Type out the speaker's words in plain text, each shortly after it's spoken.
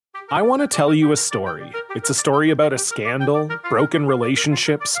I want to tell you a story. It's a story about a scandal, broken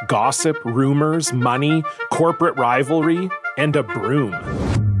relationships, gossip, rumors, money, corporate rivalry, and a broom.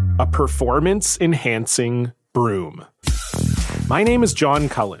 A performance-enhancing broom. My name is John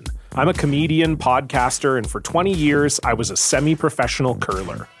Cullen. I'm a comedian, podcaster, and for 20 years, I was a semi-professional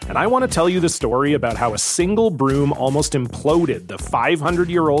curler. And I want to tell you the story about how a single broom almost imploded the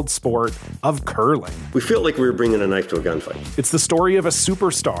 500-year-old sport of curling. We felt like we were bringing a knife to a gunfight. It's the story of a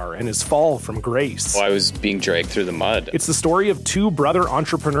superstar and his fall from grace. Well, I was being dragged through the mud. It's the story of two brother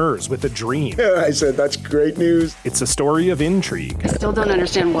entrepreneurs with a dream. I said, that's great news. It's a story of intrigue. I still don't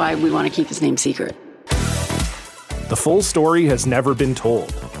understand why we want to keep his name secret. The full story has never been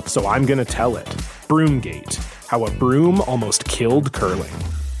told, so I'm going to tell it. Broomgate, how a broom almost killed curling.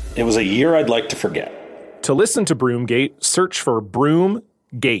 It was a year I'd like to forget. To listen to Broomgate, search for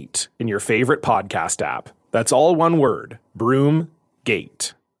Broomgate in your favorite podcast app. That's all one word, Broomgate.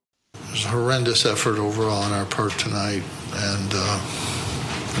 It was a horrendous effort overall on our part tonight, and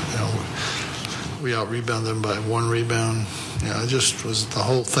we out-rebounded them by one rebound. It just was, the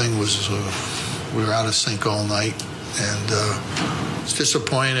whole thing was, we were out of sync all night. And it's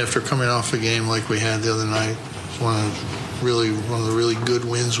disappointing after coming off a game like we had the other night. It's one of the really good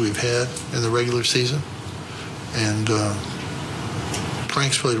wins we've had in the regular season. And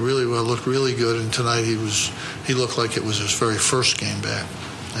Franks played really well, looked really good, and tonight he looked like it was his very first game back,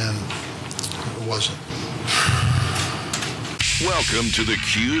 and it wasn't. Welcome to the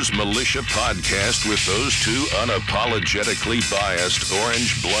Q's Militia Podcast with those two unapologetically biased,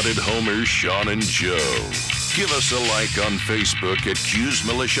 orange-blooded homers, Sean and Joe. Give us a like on Facebook at Q's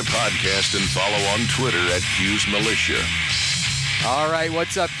Militia Podcast and follow on Twitter at Q's Militia. All right,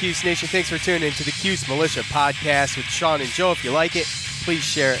 what's up, Q's Nation? Thanks for tuning into the Q's Militia Podcast with Sean and Joe. If you like it, please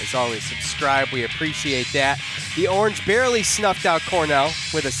share. As always, subscribe. We appreciate that. The Orange barely snuffed out Cornell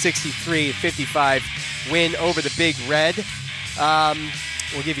with a 63-55 win over the Big Red.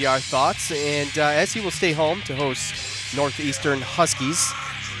 We'll give you our thoughts, and SU will stay home to host Northeastern Huskies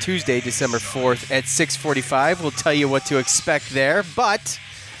Tuesday, December 4th at 6:45. We'll tell you what to expect there, but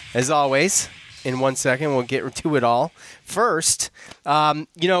as always, in 1 second, we'll get to it all. First,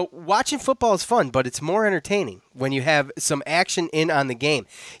 watching football is fun, but it's more entertaining when you have some action in on the game.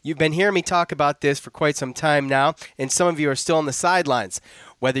 You've been hearing me talk about this for quite some time now, and some of you are still on the sidelines.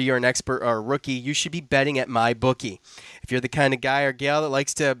 Whether you're an expert or a rookie, you should be betting at MyBookie. If you're the kind of guy or gal that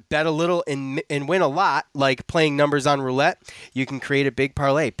likes to bet a little and win a lot, like playing numbers on roulette, you can create a big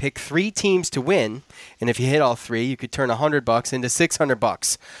parlay. Pick 3 teams to win, and if you hit all 3, you could turn $100 into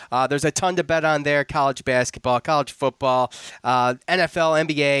 $600. There's a ton to bet on there: college basketball, college football, NFL,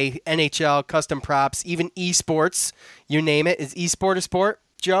 NBA, NHL, custom props, even esports. You name it. Is esport a sport,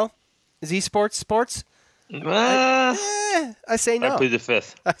 Joe? Is esports sports? I say no. I plead the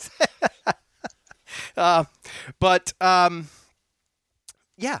fifth.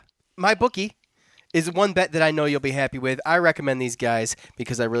 MyBookie is one bet that I know you'll be happy with. I recommend these guys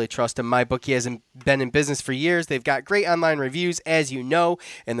because I really trust them. MyBookie hasn't been in business for years. They've got great online reviews, as you know,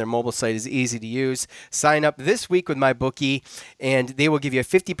 and their mobile site is easy to use. Sign up this week with MyBookie, and they will give you a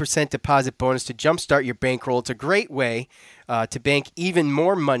 50% deposit bonus to jumpstart your bankroll. It's a great way to bank even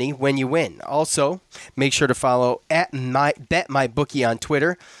more money when you win. Also, make sure to follow at BetMyBookie on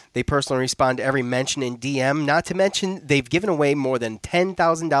Twitter. They personally respond to every mention in DM. Not to mention, they've given away more than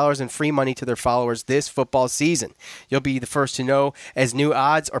 $10,000 in free money to their followers this football season. You'll be the first to know as new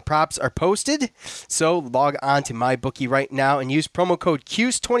odds or props are posted. So log on to MyBookie right now and use promo code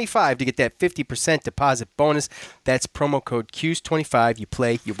QS25 to get that 50% deposit bonus. That's promo code QS25. You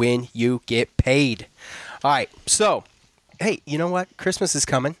play, you win, you get paid. All right, so hey, you know what? Christmas is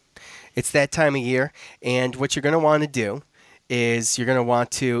coming. It's that time of year, and what you're going to want to do is you're going to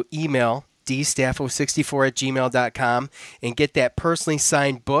want to email dstaffo64@gmail.com and get that personally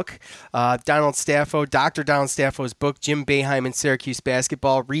signed book. Dr. Donald Staffo's book, Jim Boeheim and Syracuse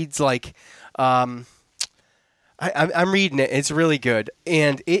Basketball, reads like I'm reading it. It's really good,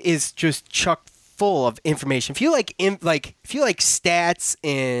 and it is just chock full of information. If you like stats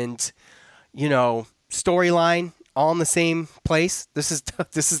and storyline all in the same place, this is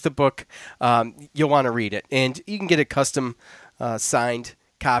the book. You'll want to read it, and you can get a custom signed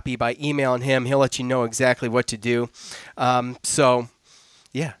copy by emailing him. He'll let you know exactly what to do. So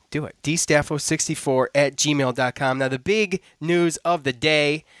yeah, do it. dstaffo64@gmail.com. Now, the big news of the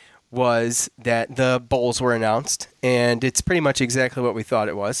day was that the bowls were announced, and it's pretty much exactly what we thought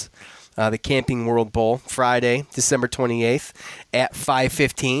it was. The Camping World Bowl, Friday, December 28th at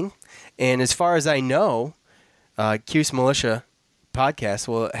 5:15. And as far as I know, Q's Militia Podcast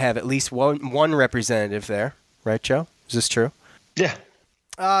will have at least one representative there. Right, Joe? Is this true? Yeah.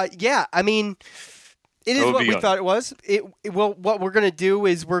 Yeah, I mean, it is what we thought it was. Well, what we're going to do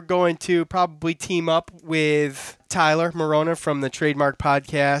is we're going to probably team up with Tyler Morona from the Trademark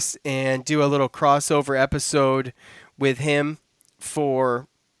Podcast and do a little crossover episode with him for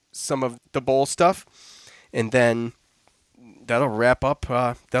some of the bowl stuff, and then that'll wrap up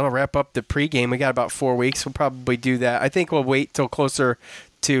the pregame. We got about 4 weeks. We'll probably do that. I think we'll wait till closer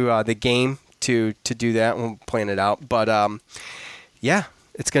to the game to do that. We'll plan it out, but yeah,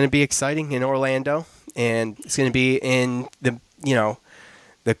 it's going to be exciting in Orlando. And it's going to be in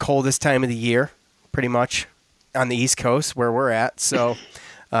the coldest time of the year, pretty much on the East Coast where we're at. So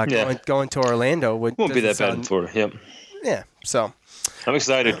going to Orlando won't be that bad in Florida. Yep. Yeah. So I'm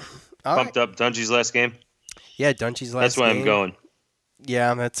excited. Pumped up. Dungy's last game. Yeah, Dungy's last game. That's why I'm going.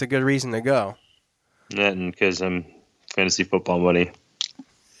 Yeah, that's a good reason to go. Yeah, and because I'm fantasy football money.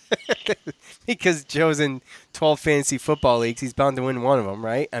 Because Joe's in 12 fantasy football leagues. He's bound to win one of them,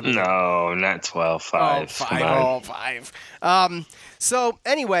 right? I mean, no, not 12. 5. Oh, 5. Oh, 5. So,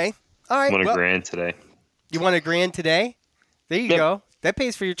 anyway. All right. I won a $1,000 today. You won a $1,000 today? There you go. That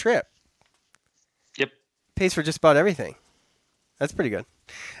pays for your trip. Yep. Pays for just about everything. That's pretty good.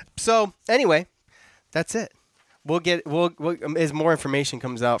 So, anyway, that's it. We'll as more information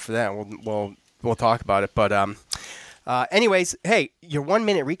comes out for that, we'll talk about it. But anyways, hey, your 1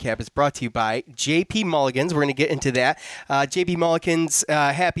 minute recap is brought to you by JP Mulligan's. We're going to get into that. JP Mulligan's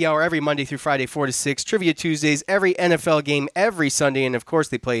happy hour every Monday through Friday, 4 to 6. Trivia Tuesdays, every NFL game every Sunday, and of course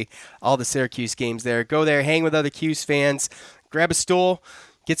they play all the Syracuse games there. Go there, hang with other Cuse fans, grab a stool,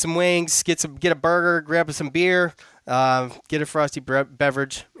 get some wings, get a burger, grab some beer. Get a frosty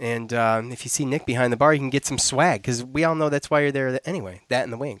beverage, and if you see Nick behind the bar, you can get some swag, because we all know that's why you're there anyway, that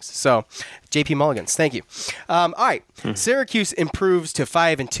and the wings. So, JP Mulligan's, thank you. All right, Syracuse improves to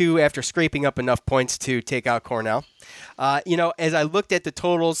 5-2 after scraping up enough points to take out Cornell. As I looked at the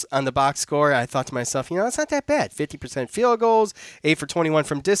totals on the box score, I thought to myself, it's not that bad. 50% field goals, 8 for 21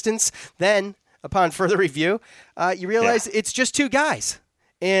 from distance. Then, upon further review, you realize it's just two guys.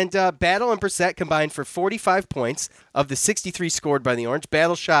 And Battle and Brissett combined for 45 points of the 63 scored by the Orange.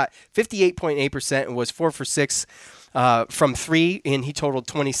 Battle shot 58.8% and was 4 for 6 from 3, and he totaled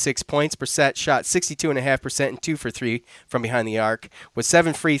 26 points. Brissett shot 62.5% and 2 for 3 from behind the arc with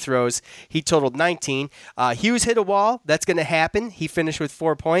 7 free throws. He totaled 19. Hughes hit a wall. That's going to happen. He finished with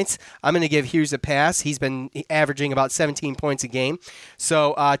 4 points. I'm going to give Hughes a pass. He's been averaging about 17 points a game.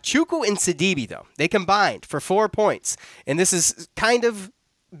 So Chukwu and Sidibe, though, they combined for 4 points. And this is kind of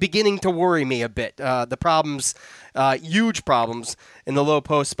beginning to worry me a bit. The problems, huge problems in the low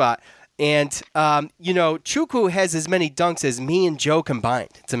post spot. And, Chukwu has as many dunks as me and Joe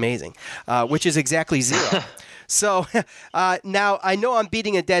combined. It's amazing, which is exactly 0. So now I know I'm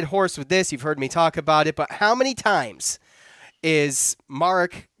beating a dead horse with this. You've heard me talk about it. But how many times is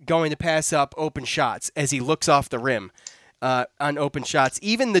Marek going to pass up open shots as he looks off the rim on open shots?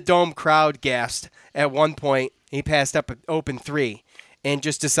 Even the Dome crowd gasped at one point. He passed up an open 3. And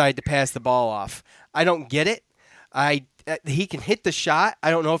just decide to pass the ball off. I don't get it. He can hit the shot. I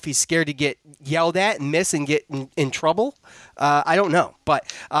don't know if he's scared to get yelled at and miss and get in trouble. I don't know.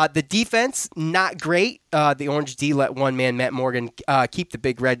 But the defense, not great. The Orange D let one man, Matt Morgan, keep the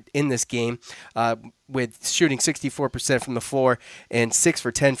Big Red in this game with shooting 64% from the floor and 6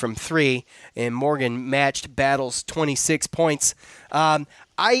 for 10 from 3. And Morgan matched Battle's 26 points.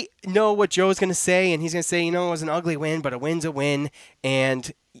 I know what Joe's going to say, and he's going to say, it was an ugly win, but a win's a win.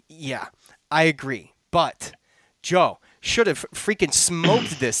 And, yeah, I agree. But Joe should have freaking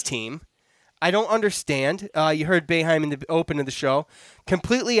smoked this team. I don't understand. You heard Boeheim in the open of the show.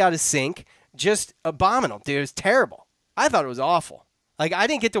 Completely out of sync. Just abominable, dude. It was terrible. I thought it was awful. Like, I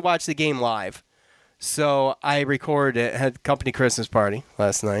didn't get to watch the game live, so I recorded it. Had company Christmas party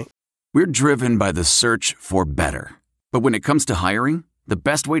last night. We're driven by the search for better. But when it comes to hiring, the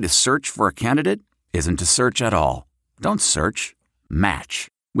best way to search for a candidate isn't to search at all. Don't search. Match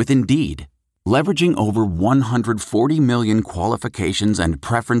with Indeed. Leveraging over 140 million qualifications and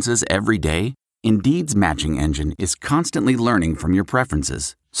preferences every day, Indeed's matching engine is constantly learning from your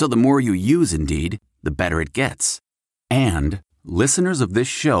preferences. So the more you use Indeed, the better it gets. And listeners of this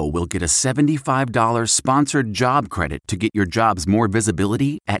show will get a $75 sponsored job credit to get your jobs more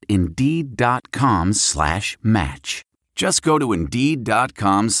visibility at Indeed.com/match. Just go to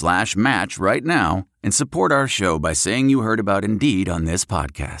Indeed.com/match right now and support our show by saying you heard about Indeed on this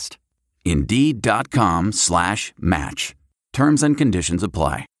podcast. Indeed.com/match. Terms and conditions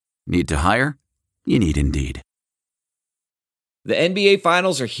apply. Need to hire? You need Indeed. The NBA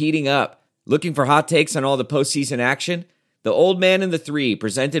Finals are heating up. Looking for hot takes on all the postseason action? The Old Man and the Three,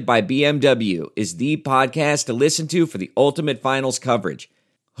 presented by BMW, is the podcast to listen to for the ultimate finals coverage.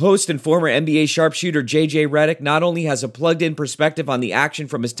 Host and former NBA sharpshooter JJ Redick not only has a plugged-in perspective on the action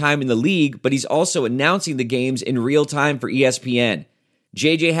from his time in the league, but he's also announcing the games in real time for ESPN.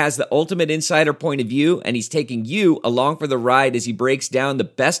 JJ has the ultimate insider point of view, and he's taking you along for the ride as he breaks down the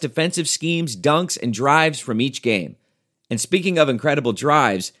best defensive schemes, dunks, and drives from each game. And speaking of incredible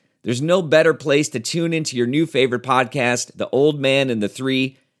drives, there's no better place to tune into your new favorite podcast, The Old Man and the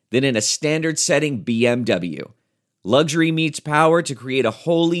Three, than in a standard-setting BMW. Luxury meets power to create a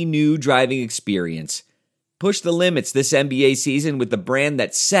wholly new driving experience. Push the limits this NBA season with the brand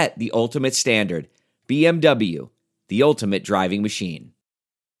that set the ultimate standard. BMW, the ultimate driving machine.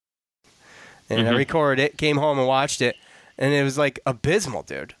 And I recorded it, came home and watched it, and it was like abysmal,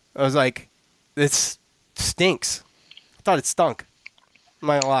 dude. I was like, this stinks. I thought it stunk. I'm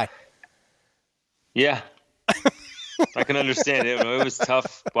not gonna lie. Yeah. I can understand it. It was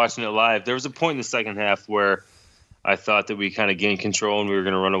tough watching it live. There was a point in the second half where I thought that we kind of gained control and we were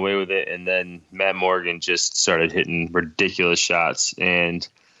going to run away with it. And then Matt Morgan just started hitting ridiculous shots. And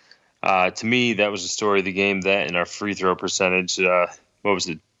to me, that was the story of the game. That and our free throw percentage, what was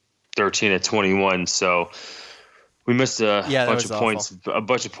it, 13 at 21. So we missed a bunch of points. A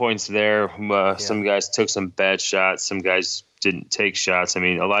bunch of points there. Some guys took some bad shots. Some guys didn't take shots. I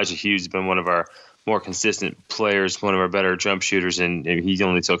mean, Elijah Hughes has been one of our more consistent players, one of our better jump shooters, and he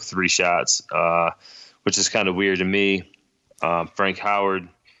only took 3 shots. Which is kind of weird to me. Frank Howard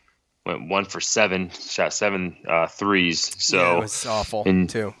went 1 for 7, shot 7 threes. So yeah, it was awful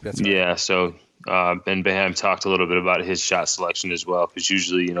too. That's right. Yeah, so and Boeheim talked a little bit about his shot selection as well, because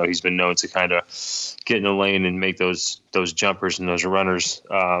usually he's been known to kind of get in the lane and make those jumpers and those runners.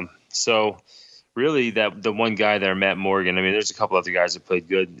 So really, the one guy there, Matt Morgan. I mean, there's a couple other guys that played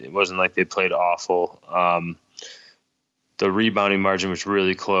good. It wasn't like they played awful. The rebounding margin was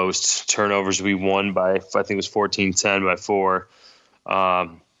really close. Turnovers, we won by, I think it was 14-10 by 4.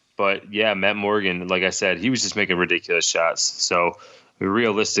 But, yeah, Matt Morgan, like I said, he was just making ridiculous shots. So,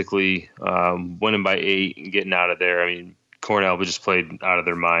 realistically, winning by 8 and getting out of there, I mean, Cornell just played out of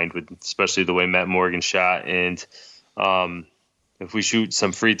their mind, with especially the way Matt Morgan shot. And if we shoot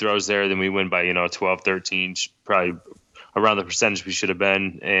some free throws there, then we win by, 12, 13, probably around the percentage we should have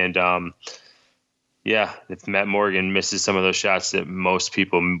been. And, yeah, if Matt Morgan misses some of those shots that most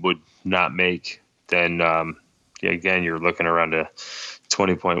people would not make, then, again, you're looking around a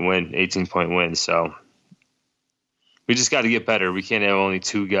 20-point win, 18-point win. So we just got to get better. We can't have only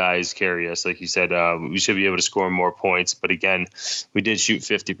 2 guys carry us. Like you said, we should be able to score more points. But, again, we did shoot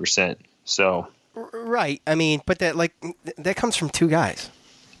 50%. So right. I mean, but that comes from 2 guys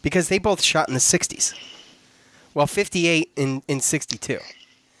because they both shot in the 60s. Well, 58 in 62.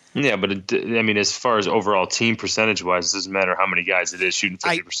 Yeah, but as far as overall team percentage-wise, it doesn't matter how many guys it is shooting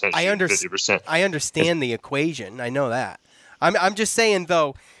 50%. I 50%. I understand the equation. I know that. I'm just saying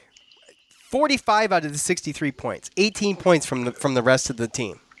though, 45 out of the 63 points, 18 points from the rest of the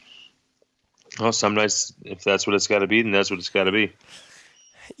team. Well, some nights, if that's what it's got to be, then that's what it's got to be.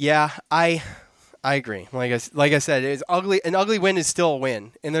 Yeah, I agree. Like I said, it's ugly. An ugly win is still a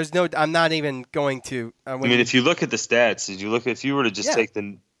win, and there's no. I'm not even going to. If you look at the stats, if you were to just take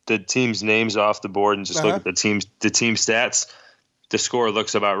the team's names off the board and just look at the team stats, the score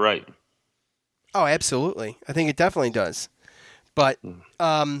looks about right. Oh, absolutely. I think it definitely does. But,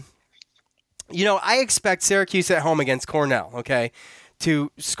 I expect Syracuse at home against Cornell, okay, to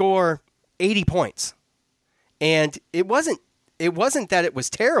score 80 points. And it wasn't that it was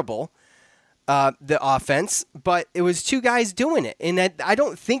terrible, the offense, but it was 2 guys doing it. And I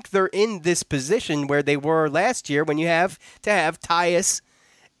don't think they're in this position where they were last year when you have to have Tyus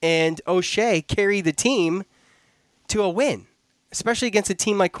and O'Shea carry the team to a win, especially against a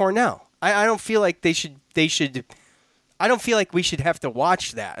team like Cornell. I don't feel like they should. I don't feel like we should have to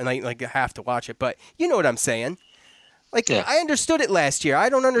watch that, and I have to watch it. But you know what I'm saying? I understood it last year. I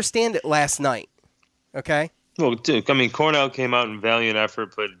don't understand it last night. Okay. Well, Cornell came out in valiant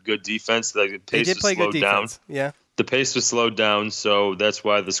effort, played good defense. The pace was slowed down. Yeah. The pace was slowed down, so that's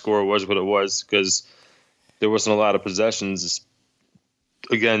why the score was what it was, because there wasn't a lot of possessions.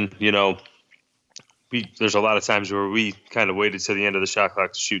 Again, there's a lot of times where we kind of waited to the end of the shot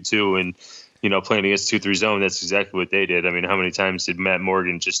clock to shoot too, and playing against 2-3 zone, that's exactly what they did. I mean, how many times did Matt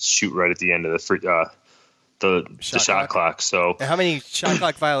Morgan just shoot right at the end of the shot clock? So, and how many shot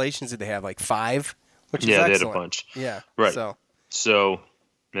clock violations did they have? Like 5, which is excellent. They had a bunch. Yeah, right. So,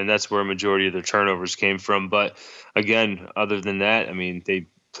 and that's where a majority of their turnovers came from. But again, other than that, I mean, they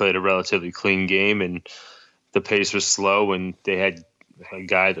played a relatively clean game, and the pace was slow, and they had a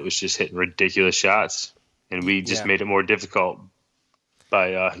guy that was just hitting ridiculous shots, and we just made it more difficult by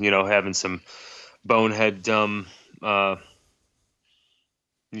having some bonehead dumb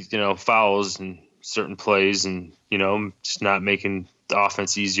fouls and certain plays and, just not making the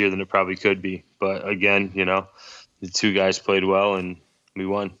offense easier than it probably could be. But again, the two guys played well and we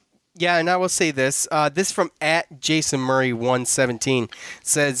won. Yeah, and I will say this. This from at Jason Murray 117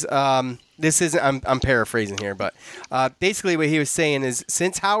 says, this isn't, I'm paraphrasing here, but basically what he was saying is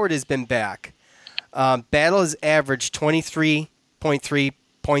since Howard has been back, Battle has averaged 23.3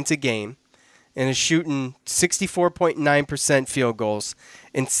 points a game and is shooting 64.9% field goals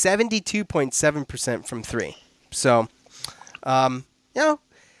and 72.7% from three. So,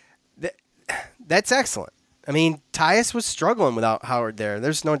 that's excellent. I mean, Tyus was struggling without Howard there.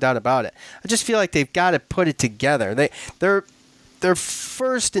 There's no doubt about it. I just feel like they've got to put it together. Their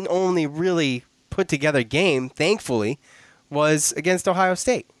first and only really put together game, thankfully, was against Ohio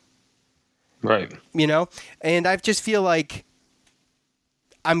State. Right. And I just feel like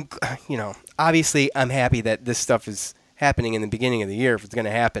obviously I'm happy that this stuff is happening in the beginning of the year if it's going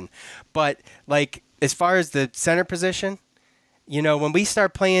to happen. But, as far as the center position, when we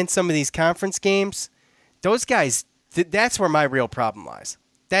start playing some of these conference games, those guys, that's where my real problem lies.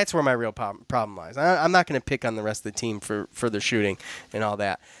 That's where my real problem lies. I'm not going to pick on the rest of the team for the shooting and all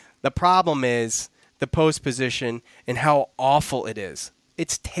that. The problem is the post position and how awful it is.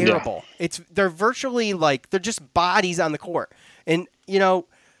 It's terrible. Yeah. They're virtually they're just bodies on the court. And,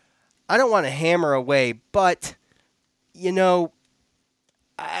 I don't want to hammer away, but,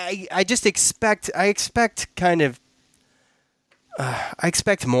 I just expect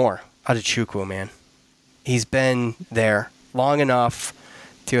more out of Chukwu, man. He's been there long enough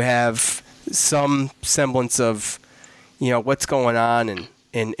to have some semblance of, what's going on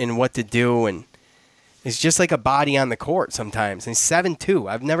and what to do. And it's just like a body on the court sometimes. And he's 7'2".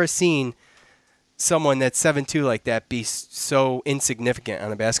 I've never seen someone that's 7'2" like that be so insignificant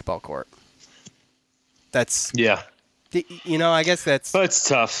on a basketball court. That's... Yeah. I guess that's... But it's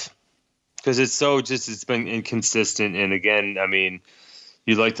tough because it's been inconsistent. And again, I mean...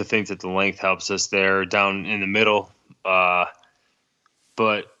 You'd like to think that the length helps us there down in the middle. But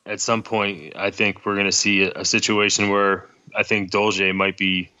at some point, I think we're going to see a situation where I think Dolce might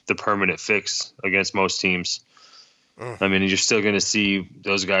be the permanent fix against most teams. I mean, you're still going to see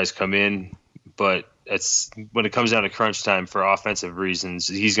those guys come in, but when it comes down to crunch time for offensive reasons,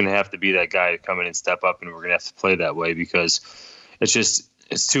 he's going to have to be that guy to come in and step up, and we're going to have to play that way because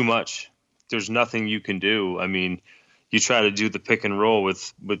it's too much. There's nothing you can do. I mean, you try to do the pick and roll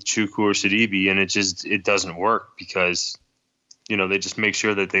with Chukwu or Sidibe, and it doesn't work because, they just make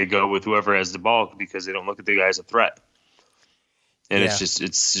sure that they go with whoever has the ball because they don't look at the guy as a threat. And it's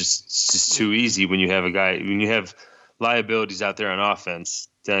just too easy when you have liabilities out there on offense,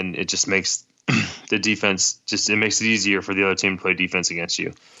 then it just makes the defense it makes it easier for the other team to play defense against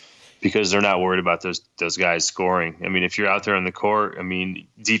you because they're not worried about those guys scoring. I mean, if you're out there on the court, I mean,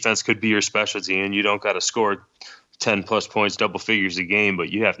 defense could be your specialty and you don't got to score 10 plus points, double figures a game,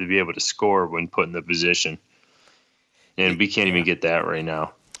 but you have to be able to score when put in the position. And we can't even get that right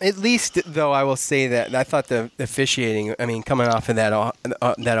now. At least, though, I will say that I thought the officiating, coming off of that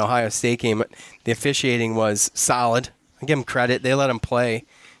Ohio State game, the officiating was solid. I give them credit. They let him play,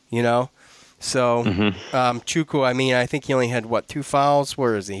 So, Chukwu, I think he only had, 2 fouls?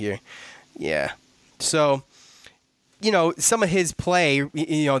 Where is he here? Yeah. So... some of his play,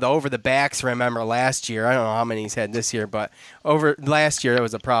 the over-the-backs, remember last year. I don't know how many he's had this year, but over last year, there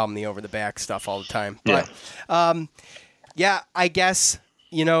was a problem, the over-the-back stuff all the time. Yeah. But, I guess,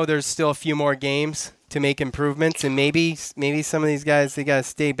 there's still a few more games to make improvements, and maybe some of these guys, they got to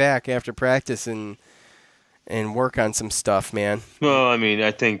stay back after practice and work on some stuff, man. Well,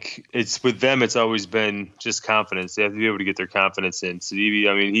 I think with them, it's always been just confidence. They have to be able to get their confidence in.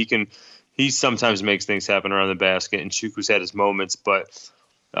 Sidibe, he sometimes makes things happen around the basket, and Chukwu's had his moments, but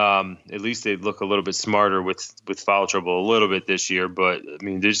at least they look a little bit smarter with foul trouble a little bit this year. But,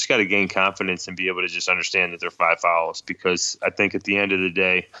 they just got to gain confidence and be able to just understand that they're 5 fouls because I think at the end of the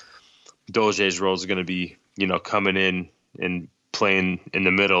day, Dolce's role is going to be, coming in and playing in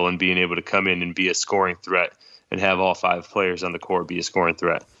the middle and being able to come in and be a scoring threat and have all 5 players on the court be a scoring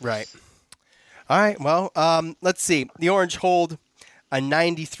threat. Right. All right, well, let's see. The Orange hold a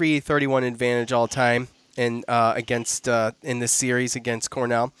 93-31 advantage all time in this series against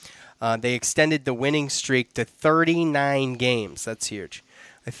Cornell. They extended the winning streak to 39 games. That's huge.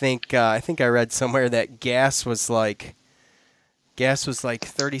 I think I read somewhere that gas was like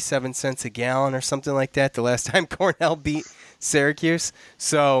 37 cents a gallon or something like that the last time Cornell beat Syracuse.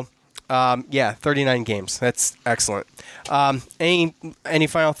 So 39 games. That's excellent. Any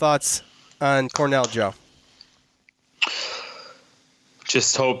final thoughts on Cornell, Joe?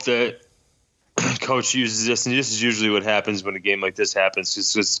 Just hope that coach uses this, and this is usually what happens when a game like this happens,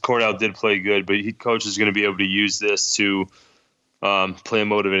 because Cornell did play good, but coach is going to be able to use this to play a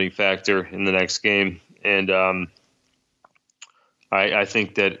motivating factor in the next game. And I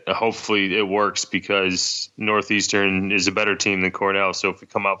think that hopefully it works, because Northeastern is a better team than Cornell. So if we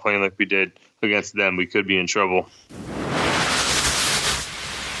come out playing like we did against them, we could be in trouble.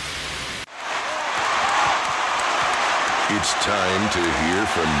 It's time to hear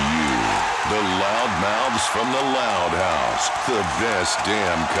from you, the loudmouths from the Loud House, the best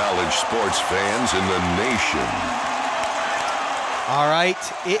damn college sports fans in the nation. All right,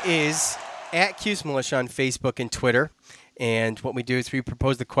 it is at Cuse Militia on Facebook and Twitter. And what we do is we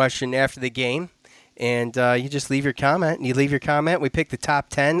propose the question after the game, and you just leave your comment. You leave your comment. We pick the top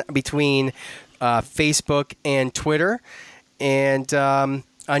 10 between Facebook and Twitter, and on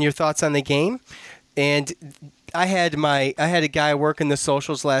your thoughts on the game. And I had a guy working the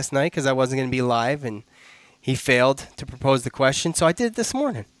socials last night because I wasn't going to be live, and he failed to propose the question. So I did it this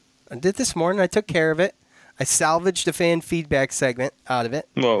morning. I took care of it. I salvaged a fan feedback segment out of it.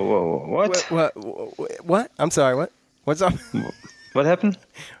 Whoa, what? What? I'm sorry, what? What's up? What happened?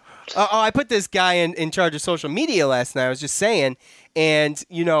 I put this guy in charge of social media last night. I was just saying, and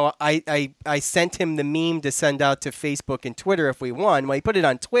I sent him the meme to send out to Facebook and Twitter if we won. Well, he put it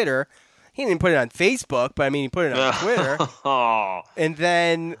on Twitter. He didn't put it on Facebook, but I mean, he put it on Twitter. And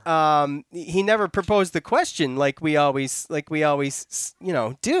then he never proposed the question like we always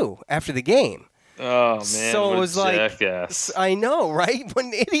do after the game. Oh man! So it was jackass. I know, right? What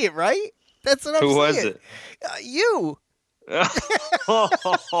an idiot, right? That's what I'm saying. Who was it? You.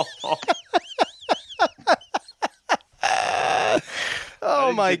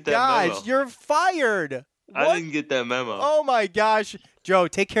 Oh my gosh, you're fired. What? I didn't get that memo. Oh my gosh. Joe,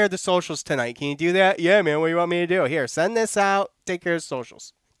 take care of the socials tonight. Can you do that? Yeah, man, what do you want me to do? Here, send this out. Take care of the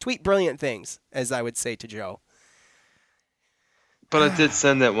socials. Tweet brilliant things, as I would say to Joe. But I did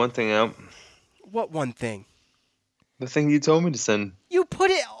send that one thing out. What one thing? The thing you told me to send. You put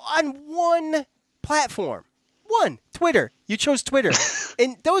it on one platform. One. Twitter. You chose Twitter.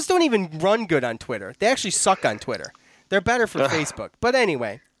 And those don't even run good on Twitter. They actually suck on Twitter. They're better for Facebook. But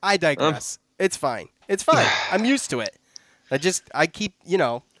anyway, I digress. It's fine. It's fine. I'm used to it. I keep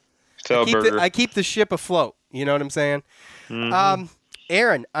I keep the ship afloat. You know what I'm saying? Mm-hmm.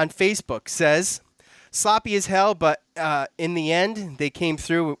 Aaron on Facebook says, sloppy as hell, but in the end, they came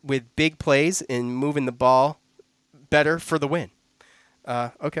through with big plays and moving the ball better for the win.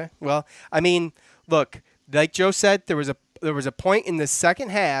 Okay. Well, I mean, look, like Joe said, there was a point in the second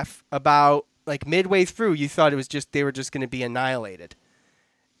half about like midway through, you thought they were just going to be annihilated.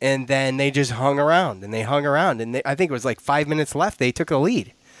 And then they just hung around, and I think it was like 5 minutes left. They took the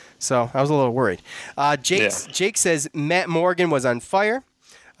lead. So I was a little worried. Jake says Matt Morgan was on fire.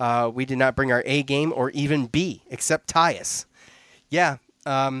 We did not bring our A game or even B, except Tyus. Yeah.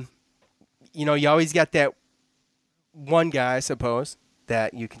 You always got that one guy, I suppose,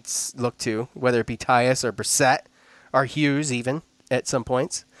 that you can look to, whether it be Tyus or Brissett or Hughes even at some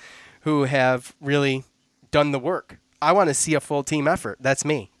points, who have really done the work. I want to see a full team effort. That's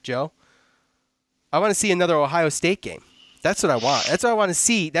me, Joe. I want to see another Ohio State game. That's what I want. That's what I want to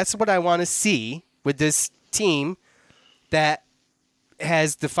see. That's what I want to see with this team that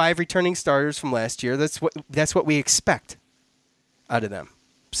has the 5 returning starters from last year. That's what we expect out of them.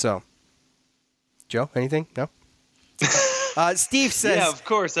 So, Joe, anything? No? Steve says... Yeah, of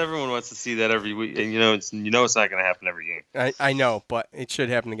course. Everyone wants to see that every week. And it's not going to happen every game. I know, but it should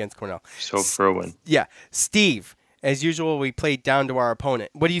happen against Cornell. Just hope for a win. Yeah. Steve, as usual, we played down to our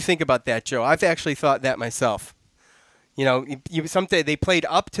opponent. What do you think about that, Joe? I've actually thought that myself. They played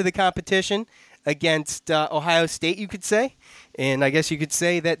up to the competition against Ohio State, you could say. And I guess you could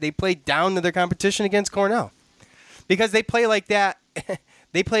say that they played down to their competition against Cornell. Because they play like that.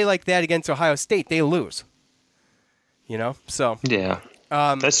 They play like that against Ohio State. They lose. So. Yeah.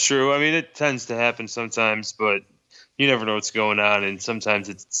 That's true. I mean, it tends to happen sometimes, but you never know what's going on. And sometimes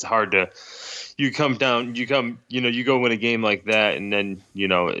it's hard to, you go win a game like that. And then,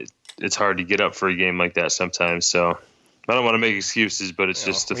 it's hard to get up for a game like that sometimes. So I don't want to make excuses, but it's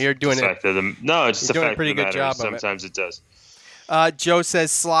just the fact of the no, it's just the fact of the matter. Sometimes it does. Joe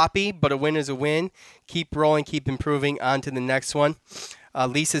says sloppy, but a win is a win. Keep rolling, keep improving. On to the next one.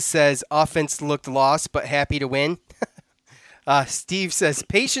 Lisa says offense looked lost, but happy to win. Steve says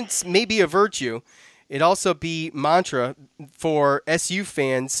patience may be a virtue. It also be mantra for SU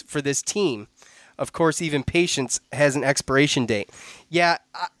fans for this team. Of course, even patience has an expiration date. Yeah,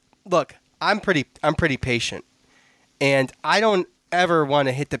 look, I'm pretty patient, and I don't ever want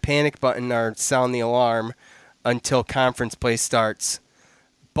to hit the panic button or sound the alarm until conference play starts.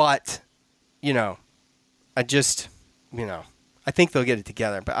 But, I just, I think they'll get it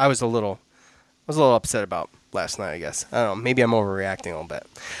together. But I was a little upset about last night, I guess. I don't know. Maybe I'm overreacting a little bit.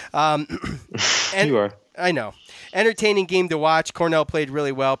 You are. I know. Entertaining game to watch. Cornell played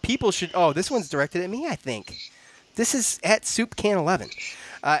really well. People should. Oh, this one's directed at me, I think. This is at SoupCan11.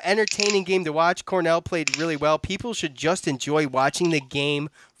 Entertaining game to watch. Cornell played really well. People should just enjoy watching the game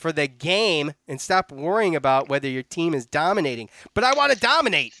for the game and stop worrying about whether your team is dominating. But I want to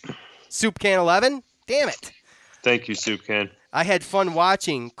dominate. SoupCan11. Damn it. Thank you, SoupCan. I had fun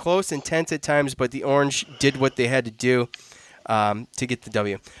watching. Close and tense at times, but the Orange did what they had to do to get the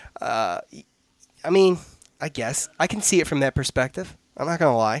W. I mean, I guess. I can see it from that perspective. I'm not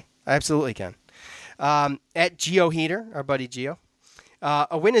going to lie. I absolutely can. At Geo Heater, our buddy Geo.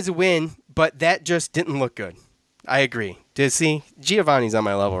 A win is a win, but that just didn't look good. I agree. See, Giovanni's on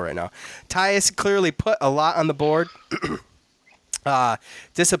my level right now. Tyus clearly put a lot on the board.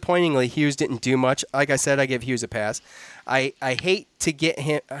 Disappointingly, Hughes didn't do much. Like I said, I give Hughes a pass. I hate to get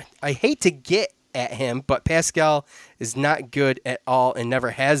him. I hate to get at him, but Pascal is not good at all and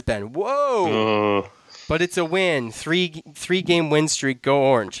never has been. Whoa! But it's a win. Three game win streak. Go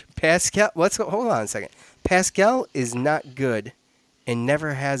Orange. Pascal. Let's go. Hold on a second. Pascal is not good and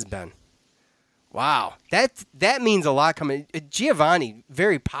never has been. Wow, that means a lot coming. Giovanni,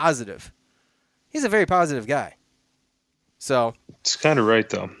 very positive. He's a very positive guy. So it's kind of right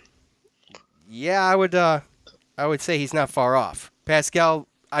though. Yeah, I would say he's not far off. Pascal,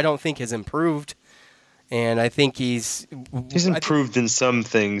 I don't think has improved, and I think he's improved in some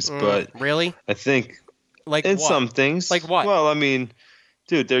things, but really, I think like in what? some things, like what? Well, I mean,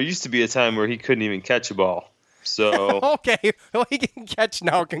 dude, there used to be a time where he couldn't even catch a ball. So okay, well he can catch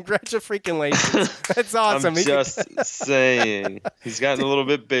now. Congratulations, that's awesome. I'm just saying, he's gotten a little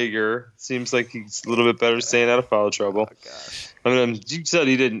bit bigger. Seems like he's a little bit better staying out of foul trouble. Oh gosh, I mean, you said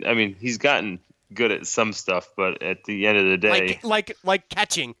he didn't. I mean, he's gotten good at some stuff, but at the end of the day, like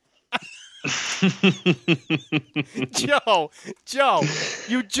catching. Joe,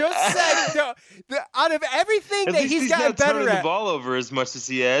 you just said out of everything at that he's gotten better turning at, the ball over as much as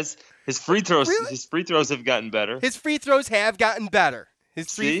he has. His free throws have gotten better. His free throws have gotten better.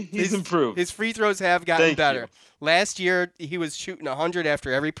 He's improved. His free throws have gotten better. You. Last year, he was shooting 100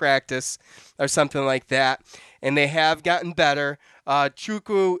 after every practice or something like that, and they have gotten better.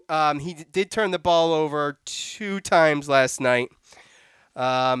 Chukwu, he did turn the ball over 2 times last night.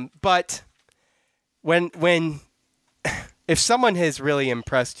 But when if someone has really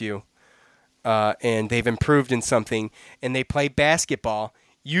impressed you and they've improved in something and they play basketball,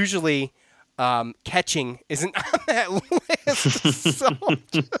 usually catching isn't on that list. So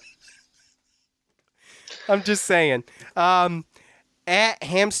I'm just saying. At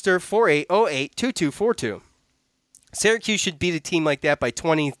Hamster 48082242. Syracuse should beat a team like that by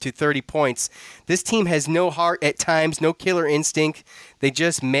 20 to 30 points. This team has no heart at times, no killer instinct. They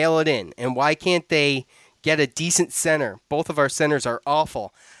just mail it in. And why can't they get a decent center? Both of our centers are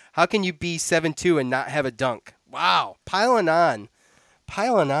awful. How can you be 7-2 and not have a dunk? Wow. Piling on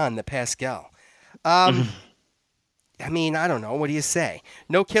the Pascal. I mean, I don't know. What do you say?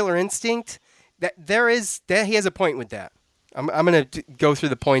 No killer instinct? That he has a point with that. I'm going to go through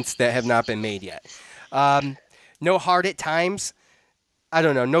the points that have not been made yet. No heart at times. I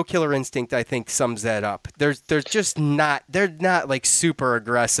don't know. No killer instinct, I think, sums that up. They're not like super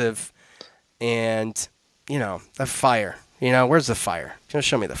aggressive and, the fire. Where's the fire? Just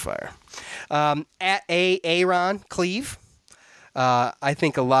show me the fire. At Aaron Cleve, I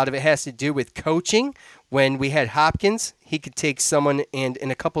think a lot of it has to do with coaching. When we had Hopkins, he could take someone and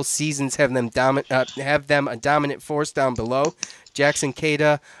in a couple seasons have them a dominant force down below. Jackson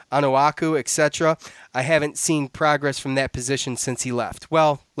Keita, Onuaku, etc. I haven't seen progress from that position since he left.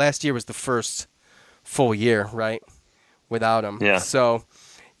 Well, last year was the first full year, right, without him. Yeah. So,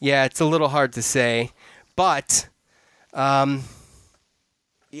 yeah, it's a little hard to say, but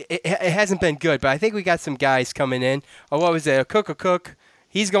it hasn't been good. But I think we got some guys coming in. Oh, what was it? Cook.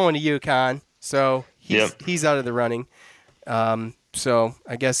 He's going to UConn, so he's out of the running. So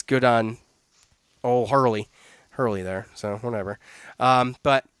I guess good on old Hurley there. So whatever.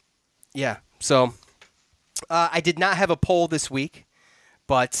 But yeah. So I did not have a poll this week,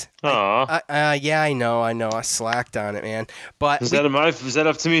 but yeah, I know. I slacked on it, man. But is that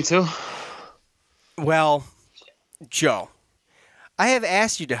up to me too? Well, Joe, I have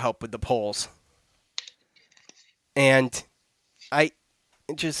asked you to help with the polls, and I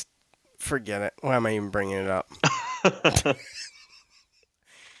just forget it. Why am I even bringing it up?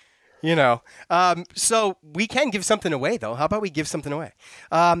 So we can give something away, though. How about we give something away?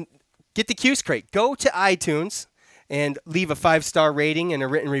 Get the Cuse Crate. Go to iTunes and leave a 5-star rating and a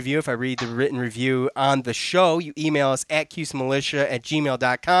written review. If I read the written review on the show, you email us at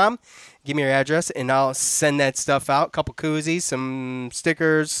CuseMilitia@gmail.com. Give me your address, and I'll send that stuff out. A couple koozies, some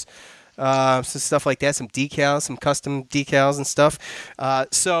stickers, some stuff like that, some decals, some custom decals and stuff.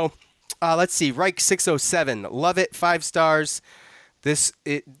 Let's see. Reich 607, love it, 5 stars. This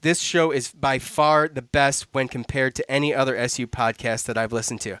show is by far the best when compared to any other SU podcast that I've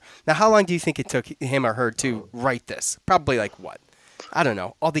listened to. Now, how long do you think it took him or her to write this? Probably like what? I don't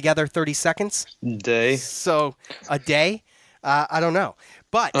know. Altogether, 30 seconds? Day. So, a day? I don't know.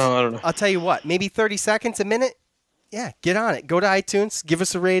 But I don't know. I'll tell you what, maybe 30 seconds, a minute? Yeah, get on it. Go to iTunes, give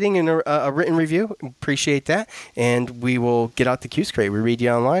us a rating and a written review. Appreciate that. And we will get out the Cuse Crate. We read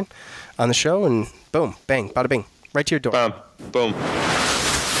you online on the show, and boom, bang, bada bing. Right to your door. Boom.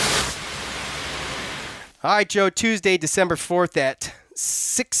 All right, Joe. Tuesday, December 4th at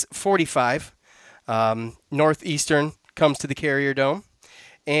 6:45. Northeastern comes to the Carrier Dome.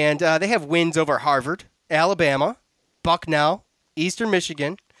 And they have wins over Harvard, Alabama, Bucknell, Eastern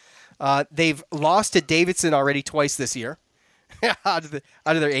Michigan. They've lost to Davidson already twice this year. out of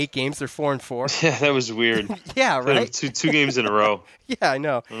their 8 games, they're 4-4. Yeah, that was weird. Yeah, right. Two games in a row. Yeah, I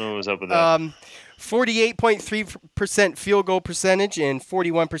know. I don't know what was up with that. 48.3% field goal percentage and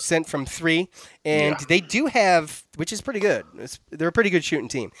 41% from 3. And they do have, which is pretty good. They're a pretty good shooting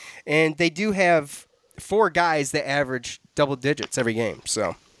team. And they do have 4 guys that average double digits every game.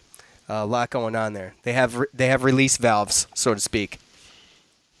 So a lot going on there. They have release valves, so to speak.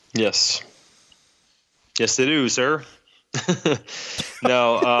 Yes. Yes, they do, sir.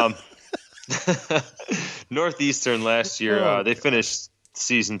 No. Northeastern last year, they finished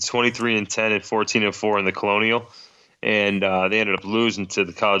season 23-10 and 14-4 in the Colonial, and they ended up losing to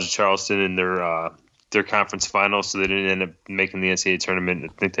the College of Charleston in their conference final, so they didn't end up making the NCAA tournament.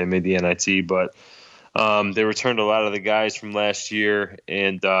 I think they made the NIT, but they returned a lot of the guys from last year,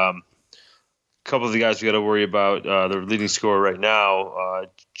 and a couple of the guys we got to worry about. Their leading scorer right now,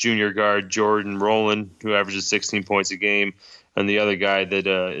 junior guard Jordan Rowland, who averages 16 points a game, and the other guy that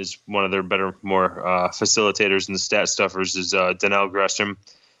is one of their better, more facilitators and the stat stuffers is Donnell Gresham.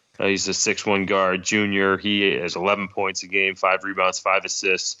 He's a 6'1" guard, junior. He has 11 points a game, 5 rebounds, 5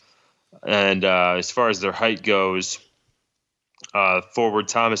 assists. And as far as their height goes, forward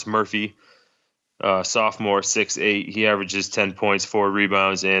Thomas Murphy, sophomore, 6'8". He averages 10 points, 4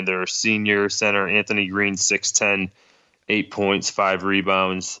 rebounds. And their senior center, Anthony Green, 6'10", 8 points, 5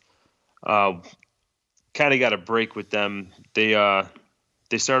 rebounds. Kind of got a break with them. They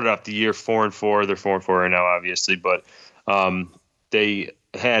started off the year 4-4. They're 4-4 right now, obviously, but they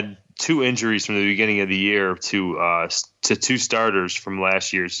had 2 injuries from the beginning of the year to 2 starters from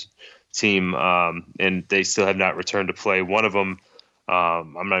last year's team, and they still have not returned to play. One of them,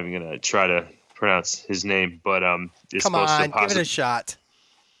 I'm not even going to try to pronounce his name, but it's come supposed on, to give it a shot.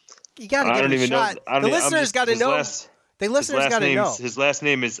 You got to give it a shot. The listeners got to know. The listeners got to know. His last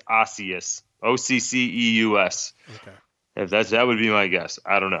name is Occeus. Occeus. Okay. If that would be my guess.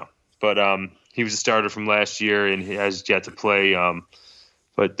 I don't know, but he was a starter from last year and he has yet to play.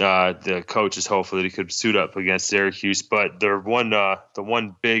 But the coach is hopeful that he could suit up against Syracuse. But the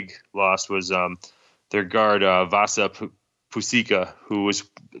one big loss was their guard Vasa Pusika, who was,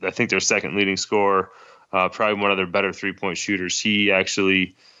 I think, their second leading scorer, probably one of their better 3-point shooters. He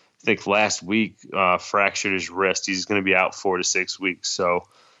actually, I think last week, fractured his wrist. He's going to be out 4 to 6 weeks. So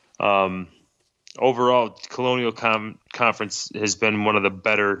overall, Colonial Conference has been one of the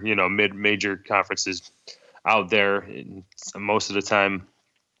better, mid-major conferences out there. And most of the time,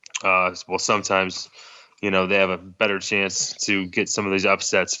 sometimes, they have a better chance to get some of these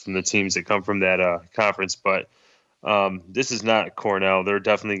upsets from the teams that come from that conference. But this is not Cornell. They're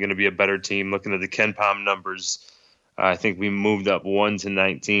definitely going to be a better team. Looking at the KenPom numbers, I think we moved up 1 to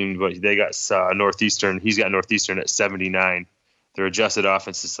 19, but they got Northeastern. He's got Northeastern at 79. Their adjusted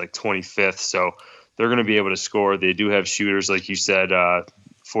offense is like 25th, so they're going to be able to score. They do have shooters, like you said,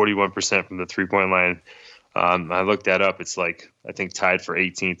 41% from the 3-point line. I looked that up. It's like, I think, tied for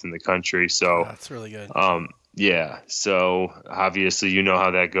 18th in the country. So that's really good. Yeah. So obviously, you know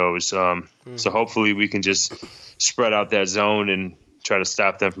how that goes. So hopefully we can just spread out that zone and try to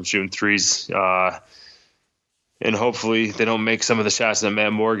stop them from shooting threes. And hopefully they don't make some of the shots that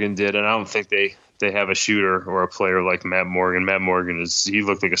Matt Morgan did. And I don't think they have a shooter or a player like Matt Morgan. Matt Morgan he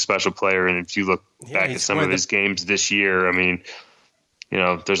looked like a special player. And if you look back at some of his games this year, I mean,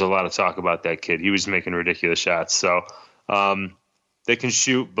 there's a lot of talk about that kid. He was making ridiculous shots. So they can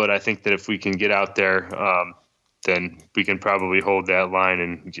shoot, but I think that if we can get out there, then we can probably hold that line,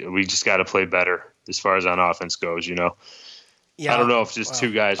 and we just got to play better as far as on offense goes, Yeah, I don't know if just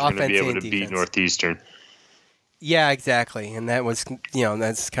 2 guys are going to be able to beat Northeastern. Yeah, exactly. And that was,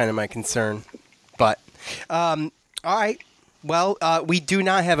 that's kind of my concern. But, all right. Well, we do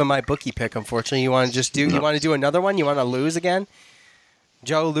not have a MyBookie pick, unfortunately. You want to you want to do another one? You want to lose again?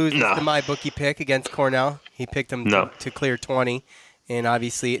 Joe loses the MyBookie pick against Cornell. He picked them to clear 20, and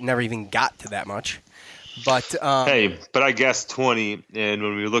obviously it never even got to that much. But but I guessed 20, and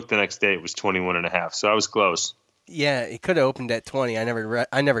when we looked the next day, it was 21.5. So I was close. Yeah, it could have opened at 20.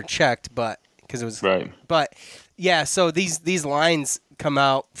 I never checked, but because it was right. But yeah, so these lines come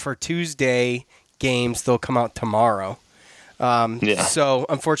out for Tuesday games. They'll come out tomorrow. So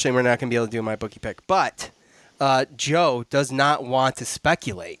unfortunately, we're not going to be able to do MyBookie pick, but. Joe does not want to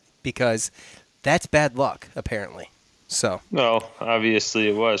speculate because that's bad luck, apparently. So. No, obviously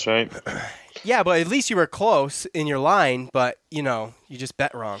it was, right? Yeah, but at least you were close in your line, but, you just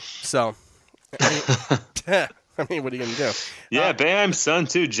bet wrong. So, I mean what are you going to do? Yeah, Bam's son,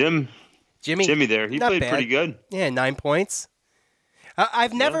 too, Jimmy there. He played pretty good. Yeah, 9 points.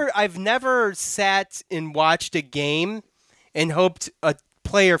 I've never sat and watched a game and hoped a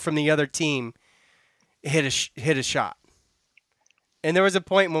player from the other team hit a shot. And there was a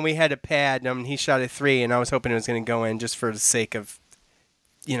point when we had a pad, and he shot a 3, and I was hoping it was going to go in just for the sake of,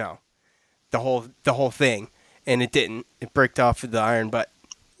 the whole thing. And it didn't. It bricked off of the iron, but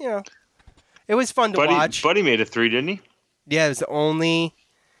it was fun to watch. Buddy made a 3, didn't he? Yeah, it was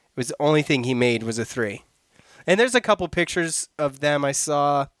the only thing he made was a 3. And there's a couple pictures of them I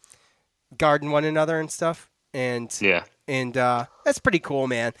saw guarding one another and stuff. And yeah. And that's pretty cool,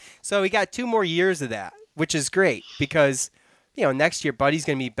 man. So we got 2 more years of that, which is great because, next year Buddy's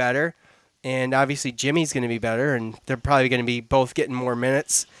going to be better, and obviously Jimmy's going to be better, and they're probably going to be both getting more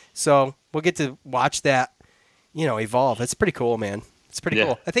minutes. So we'll get to watch that, evolve. That's pretty cool, man. It's pretty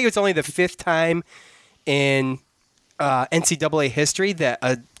cool. I think it's only the 5th time in NCAA history that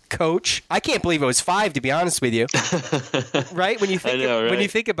a coach. I can't believe it was 5, to be honest with you. Right? When you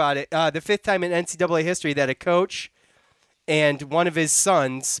think about it, the 5th time in NCAA history that a coach and one of his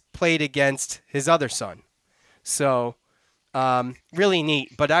sons played against his other son. So, really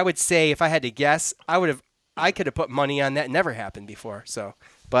neat. But I would say, if I had to guess, I could have put money on that. Never happened before. So,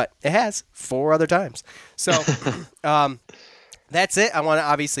 but it has 4 other times. So, that's it. I want to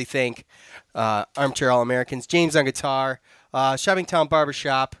obviously thank Armchair All-Americans, James on guitar, Shoppingtown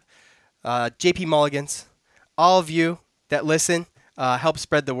Barbershop, JP Mulligans, all of you that listen. Help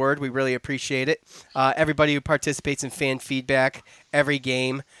spread the word. We really appreciate it. Everybody who participates in fan feedback every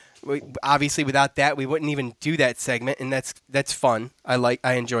game. Obviously, without that, we wouldn't even do that segment, and that's fun.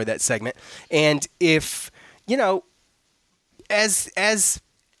 I enjoy that segment. And if as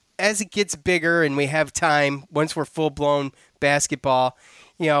it gets bigger and we have time, once we're full blown basketball,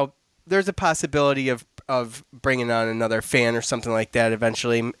 there's a possibility of bringing on another fan or something like that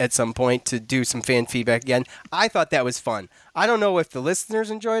eventually at some point to do some fan feedback again. I thought that was fun. I don't know if the listeners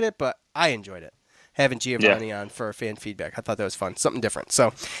enjoyed it, but I enjoyed it. Having Giovanni on for fan feedback. I thought that was fun. Something different.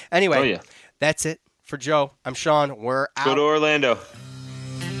 So, anyway, that's it for Joe. I'm Sean. We're out. Go to Orlando.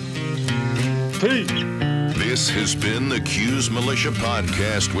 Peace. This has been the Q's Militia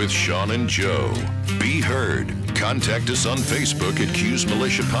Podcast with Sean and Joe. Be heard. Contact us on Facebook at Q's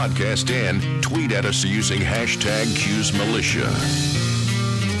Militia Podcast and tweet at us using #Q's Militia.